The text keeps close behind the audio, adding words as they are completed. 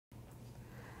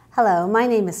Hello, my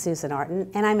name is Susan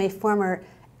Orton, and I'm a former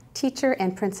teacher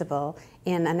and principal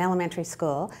in an elementary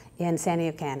school in San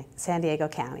Diego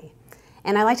County.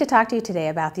 And I'd like to talk to you today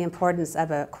about the importance of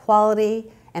a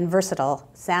quality and versatile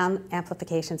sound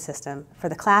amplification system for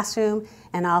the classroom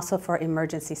and also for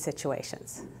emergency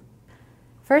situations.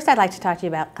 First, I'd like to talk to you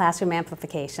about classroom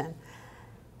amplification.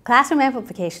 Classroom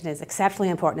amplification is exceptionally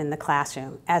important in the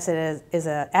classroom, as it is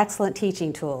an excellent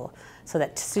teaching tool so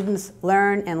that students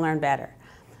learn and learn better.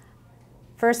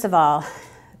 First of all,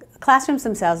 classrooms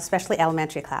themselves, especially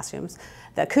elementary classrooms,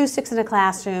 the acoustics in a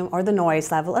classroom or the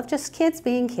noise level of just kids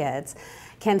being kids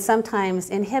can sometimes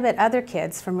inhibit other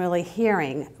kids from really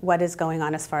hearing what is going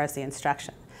on as far as the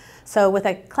instruction. So with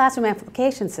a classroom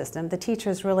amplification system, the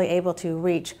teacher is really able to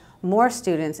reach more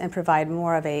students and provide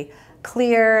more of a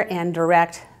clear and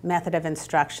direct method of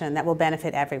instruction that will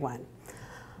benefit everyone.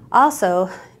 Also,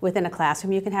 within a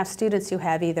classroom, you can have students who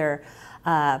have either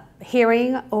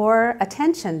hearing or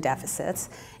attention deficits,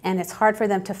 and it's hard for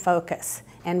them to focus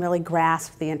and really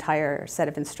grasp the entire set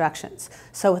of instructions.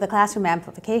 So with a classroom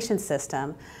amplification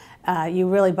system, you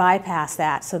really bypass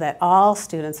that so that all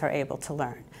students are able to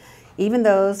learn. Even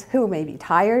those who may be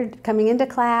tired coming into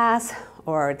class,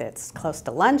 or that's close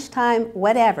to lunchtime,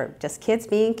 whatever, just kids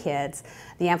being kids,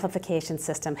 the amplification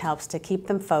system helps to keep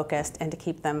them focused and to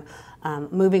keep them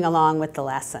moving along with the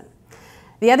lesson.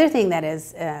 The other thing that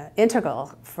is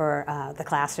integral for the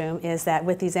classroom is that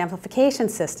with these amplification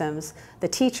systems, the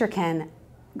teacher can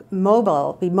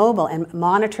be mobile and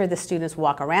monitor the students,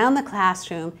 walk around the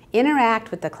classroom,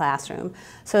 interact with the classroom,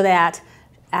 so that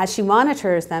as she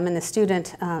monitors them, and the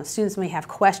students may have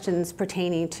questions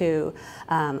pertaining to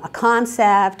a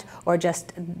concept or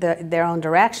just their own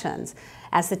directions,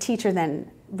 as the teacher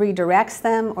then redirects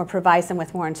them or provides them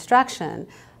with more instruction,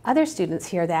 other students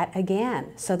hear that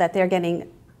again, so that they're getting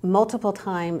multiple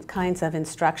kinds of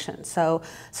instruction. So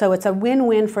it's a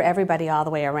win-win for everybody all the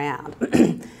way around.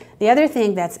 The other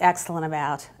thing that's excellent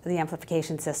about the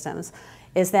amplification systems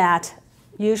is that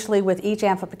usually with each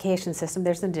amplification system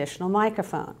there's an additional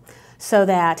microphone, so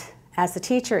that as the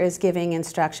teacher is giving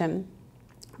instruction,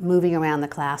 moving around the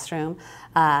classroom,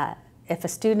 if a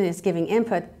student is giving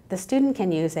input, the student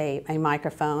can use a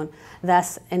microphone,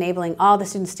 thus enabling all the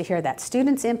students to hear that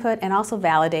student's input and also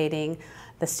validating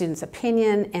the student's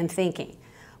opinion and thinking,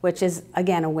 which is,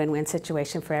 again, a win-win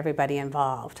situation for everybody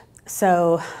involved.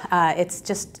 So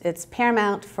it's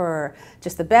paramount for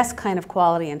just the best kind of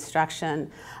quality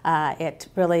instruction. It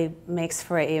really makes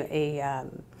for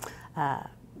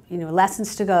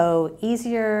lessons to go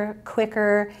easier,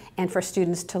 quicker, and for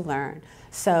students to learn.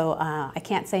 So I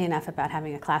can't say enough about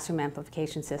having a classroom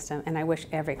amplification system, and I wish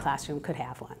every classroom could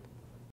have one.